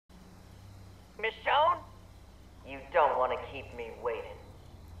keep me waiting.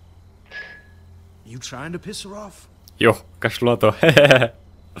 You trying to piss her off? Jo, kašlu na to.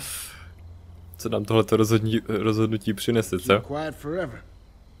 Co nám tohleto rozhodnutí přinese, co?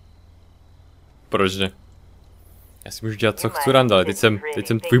 Proč ne? Já si můžu dělat, co chci, Randall, teď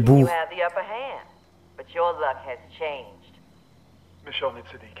jsem tvůj bůh. Michonne,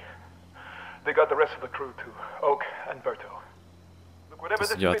 it's Díky. They got the rest of the crew too, Oak and Berto. Look, whatever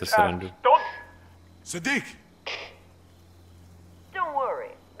this bitch asks, don't... Sadiq! Don't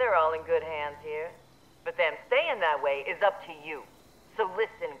worry, they're all in good hands here. But them staying that way is up to you. So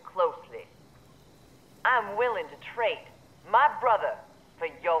listen closely. I'm willing to trade my brother for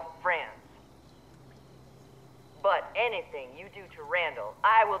your friends. But anything you do to Randall,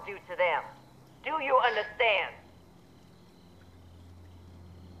 I will do to them. Do you understand?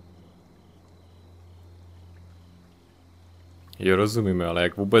 Jo, rozumíme, ale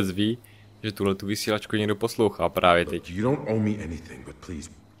jak vůbec ví, že tuhletu vysílačku někdo poslouchá právě teď? You don't owe me anything, but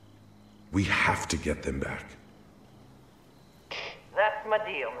please, we have to get them back. That's my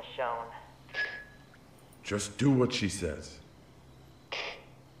deal, Michonne. Just do what she says.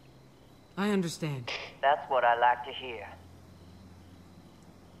 I understand. That's what I like to hear.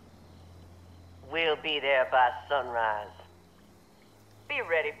 We'll be there by sunrise. Be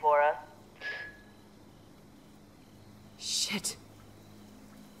ready for us. Shit.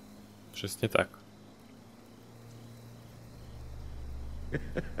 Přesně tak.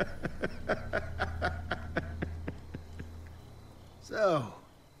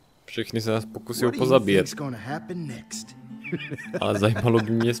 Všechny se nás pokusí pozabíjet. Ale zajímalo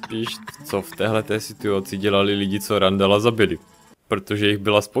by mě spíš, co v téhleté situaci dělali lidi, co Randalla zabili. Protože jich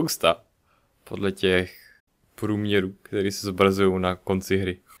byla spousta. Podle těch průměrů, které se zobrazují na konci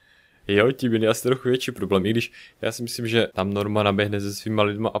hry. Jo, tím je asi trochu větší problém, i když já si myslím, že tam Norma naběhne se svýma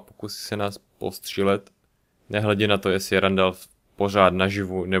lidma a pokusí se nás postřílet. Nehledě na to, jestli je Randall pořád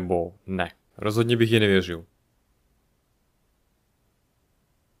naživu nebo ne. Rozhodně bych ji nevěřil.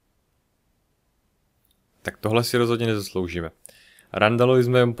 Tak tohle si rozhodně nezasloužíme. Randallovi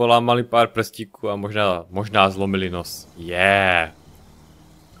jsme jim polámali pár prstíků a možná zlomili nos. Yeah.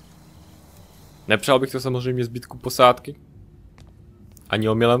 Nepřál bych to samozřejmě zbytku posádky. Ani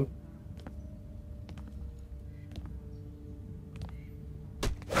omylem.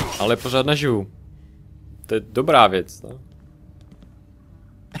 Ale pořád naživu. To je dobrá věc, no.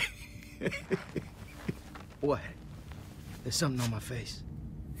 What? There's something on my face.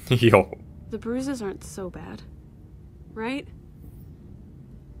 Jo. The bruises aren't so bad, right?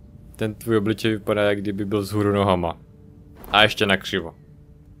 Ten tvůj obličej vypadá, jak kdyby byl vzhůru nohama. A ještě nakřivo.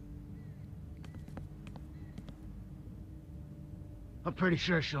 I'm pretty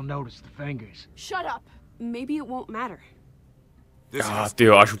sure she'll notice the fingers. Shut up. Maybe it won't matter.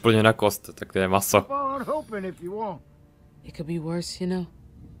 Tyjo, až úplně na kost, tak to je maso. It could be worse, you know.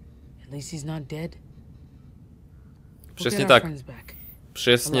 At least he's not dead. Přesně tak.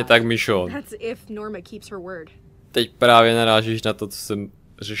 Přesně tak, Michonne. That's if Norma keeps her word. Teď právě narážíš na to, co jsem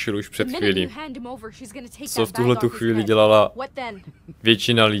řešil už před chvílí. Co v tuhletu chvíli dělala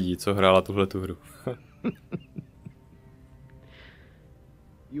většina lidí, co hrála tuhletu hru.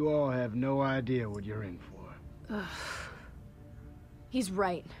 You all have no idea what you're in for. He's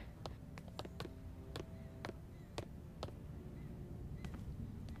right.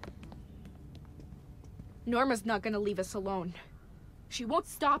 Norma's not gonna leave us alone. She won't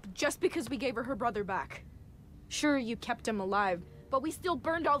stop just because we gave her brother back. Sure, you kept him alive, but we still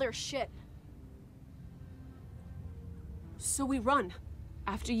burned all their shit. So we run.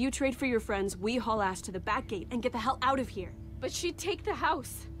 After you trade for your friends, we haul ass to the back gate and get the hell out of here. But she'd take the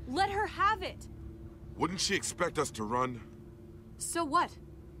house. Let her have it. Wouldn't she expect us to run? So what?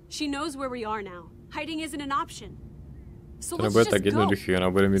 She knows where we are now. Hiding isn't an option. So to nebude tak jednoduchý, ona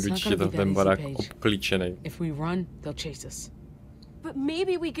bude mít určitě ten barák obklíčený. If we run, they'll chase us. But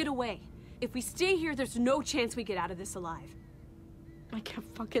maybe we get away. If we stay here, there's no chance we get out of this alive. I can't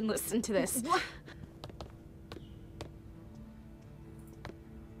fucking listen to this. What?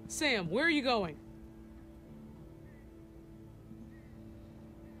 Sam, where are you going?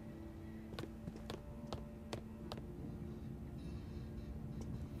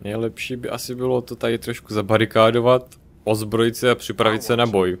 Nejlepší by asi bylo to tady trošku zabarikádovat, ozbrojit se a připravit se na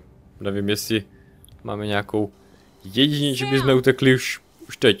boj. Nevím, jestli máme nějakou jedině, že bychom utekli už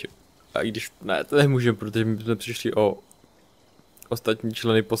teď. A i když ne, to nemůžeme, protože my jsme přišli o ostatní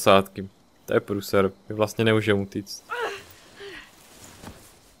členy posádky. To je průser, my vlastně nemůžeme utíct.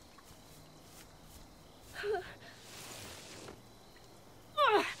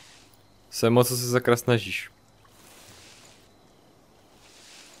 Semo, co se sakra snažíš?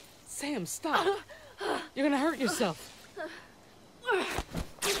 Sam, stop. You're gonna hurt yourself.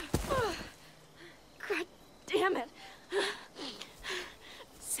 God damn it.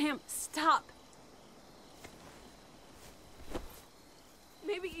 Sam, stop.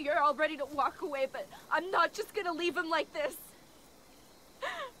 Maybe you're all ready to walk away, but I'm not just gonna leave him like this.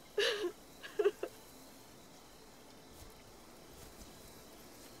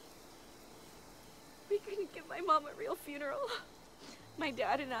 We couldn't give my mom a real funeral. My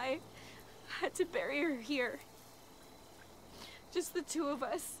dad and I had to bury her here. Just the two of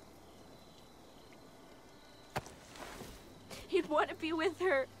us. He'd want to be with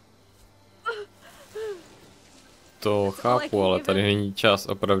her. To chápu, ale tady není čas,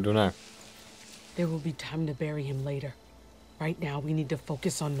 opravdu ne. There will be time to bury him later. Right now, we need to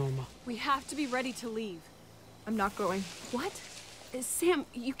focus on Norma. We have to be ready to leave. I'm not going. What? Sam,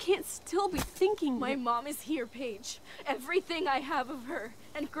 you can't still be thinking. My mom is here, Paige. Everything I have of her.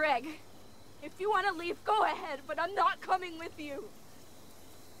 And Greg. If you want to leave, go ahead, but I'm not coming with you.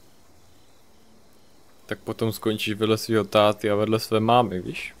 Tak potom skončíš vedle svého táty a vedle své mámy,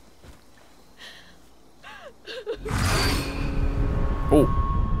 víš?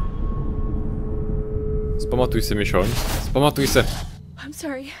 Zpamatuj se, Michonne. Zpamatuj se. I'm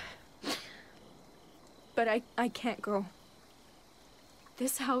sorry. But I can't go.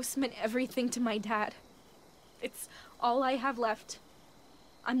 This house meant everything to my dad. It's all I have left.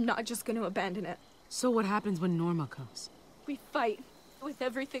 I'm not just going to abandon it. So what happens when Norma comes? We fight with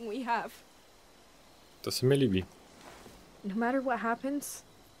everything we have. To se mi líbí. No matter what happens,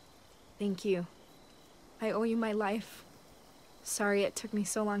 thank you. I owe you my life. Sorry it took me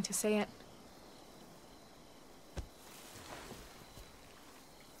so long to say it.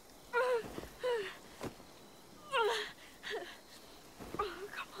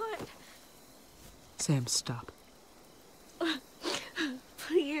 Come on. Sam, stop.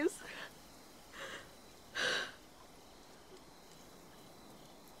 Please.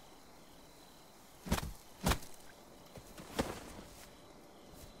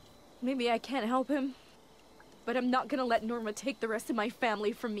 Maybe I can't help him, but I'm not gonna let Norma take the rest of my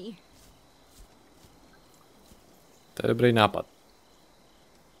family from me. To je dobrý nápad.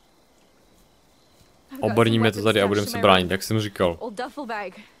 Obrníme to tady a budeme se bránit, jak jsem říkal. Old duffel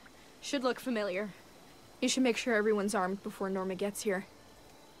bag. Should look familiar. You should make sure everyone's armed before Norma gets here.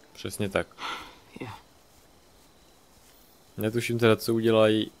 Přesně tak. Netuším teda, co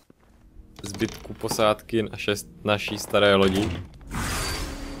udělají zbytku posádky naší staré lodi.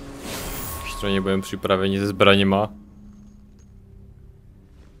 Když to nebudeme připraveni se zbraněma.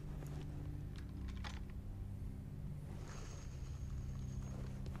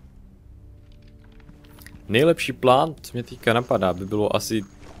 Nejlepší plán, co mě teďka napadá, by bylo asi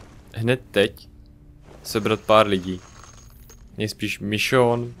hned teď sebrat pár lidí. Nejspíš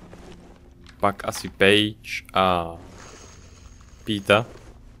Michonne, pak asi Paige a Pita.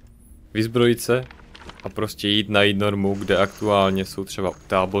 Vyzbrojit se a prostě jít najít Normu, kde aktuálně jsou třeba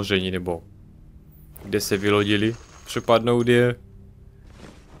utábořeni nebo kde se vylodili. Přepadnout je.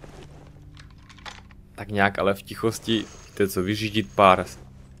 Tak nějak ale v tichosti, víte co, vyřídit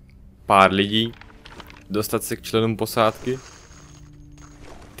pár lidí. Dostat se k členům posádky.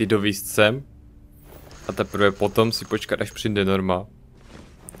 Ty dovízt sem. A teprve potom si počkat, až přijde Norma.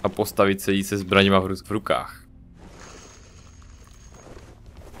 A postavit se jí se zbraněma v rukách.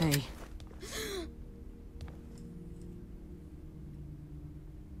 Hey.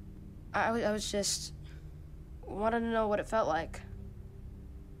 I was just wanted to know what it felt like.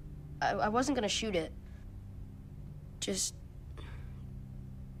 I wasn't gonna shoot it. Just.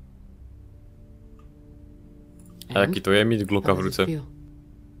 A jaký to je mít Glocka v ruce?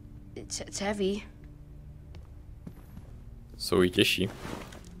 It's heavy. Jsou jí těžší.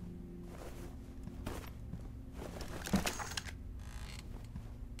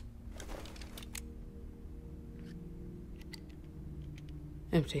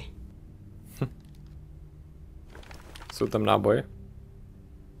 Empty. Jsou tam náboje?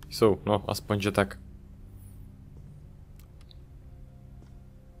 Jsou, no, aspoň že tak.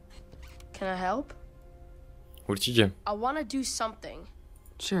 Can I help? Určitě. I want to do something.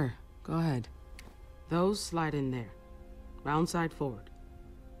 Sure, go ahead. Those slide in there. Round side forward.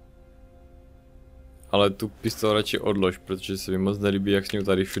 Ale tu pistol radši odlož, protože se mi moc nelíbí, jak s ní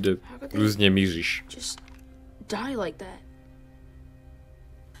tady všude různě míříš. Just die like that.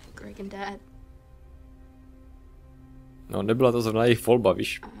 Greg and Dad. No, nebyla to zrovna jejich volba,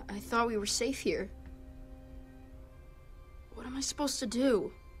 víš? I thought we were safe here. What am I supposed to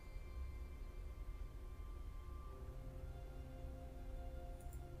do?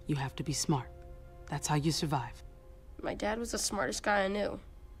 You have to be smart. That's how you survive. My dad was the smartest guy I knew.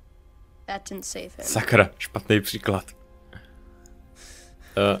 That didn't save him. Sakra, špatný příklad.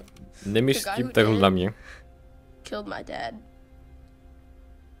 Nemyš s tím takhle na mě. Killed my dad.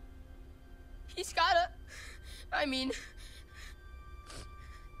 He's gotta... I mean...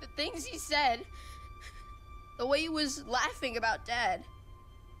 The things he said... The way he was laughing about Dad...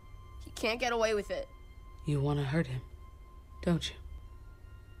 He can't get away with it. You want to hurt him, don't you?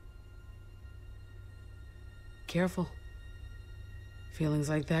 Careful. Feelings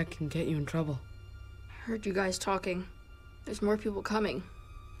like that can get you in trouble. I heard you guys talking. There's more people coming.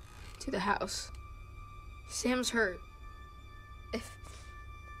 To the house. Sam's hurt.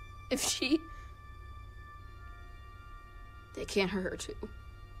 If she... They can't hurt her too.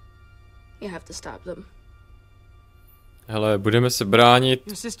 You have to stop them. Hele, budeme se bránit.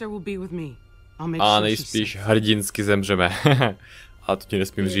 Your sister will be with me. I'll make A sure nejspíš hrdinsky zemřeme. A to ti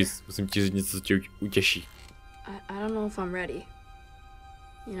nesmím říct. Musím ti říct něco, co tě utěší. I don't know if I'm ready.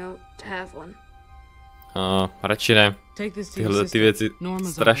 You know, to have one. Radši ne. Tyhle ty věci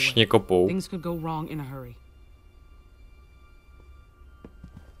strašně kopou.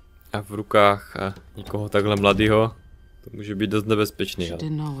 A v rukách někoho takhle mladého, to může být dost nebezpečný.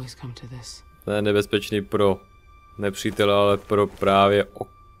 To je nebezpečný pro nepřítele, ale pro právě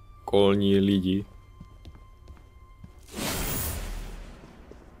okolní lidi.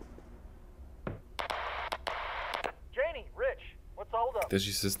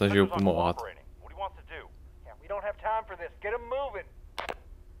 Kteří se snaží pomáhat.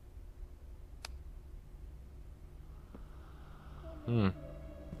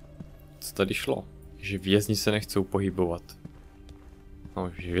 Co tady šlo? Že vězni se nechcou pohybovat.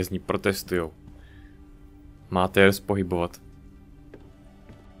 No, že vězni protestujou. Máte je rozpohybovat.